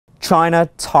China,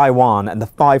 Taiwan, and the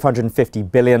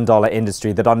 $550 billion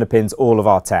industry that underpins all of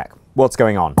our tech. What's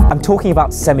going on? I'm talking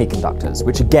about semiconductors,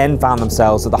 which again found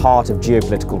themselves at the heart of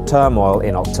geopolitical turmoil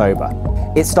in October.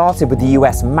 It started with the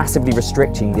US massively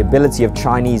restricting the ability of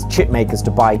Chinese chip makers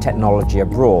to buy technology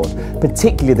abroad,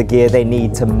 particularly the gear they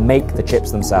need to make the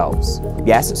chips themselves.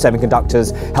 Yes,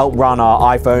 semiconductors help run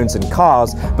our iPhones and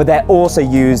cars, but they're also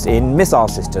used in missile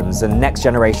systems and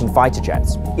next-generation fighter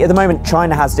jets. At the moment,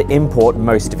 China has to import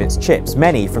most of its chips,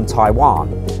 many from Taiwan.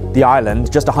 The island,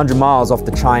 just 100 miles off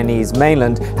the Chinese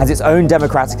mainland, has its own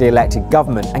democratically elected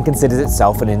government and considers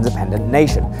itself an independent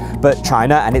nation. But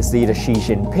China and its leader Xi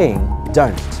Jinping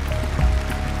don't.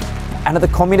 And at the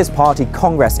Communist Party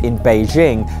Congress in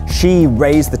Beijing, Xi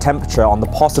raised the temperature on the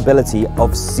possibility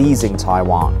of seizing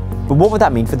Taiwan. But what would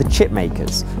that mean for the chip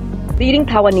makers? Leading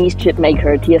Taiwanese chip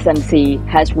maker TSMC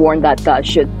has warned that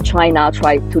should China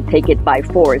try to take it by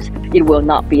force, it will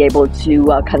not be able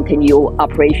to continue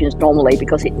operations normally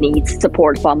because it needs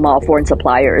support from foreign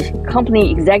suppliers.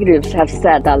 Company executives have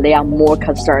said that they are more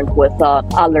concerned with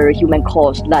other human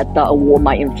costs that a war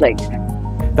might inflict.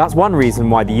 That's one reason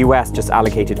why the US just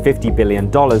allocated $50 billion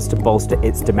to bolster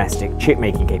its domestic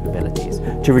chip-making capabilities,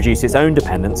 to reduce its own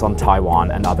dependence on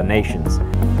Taiwan and other nations.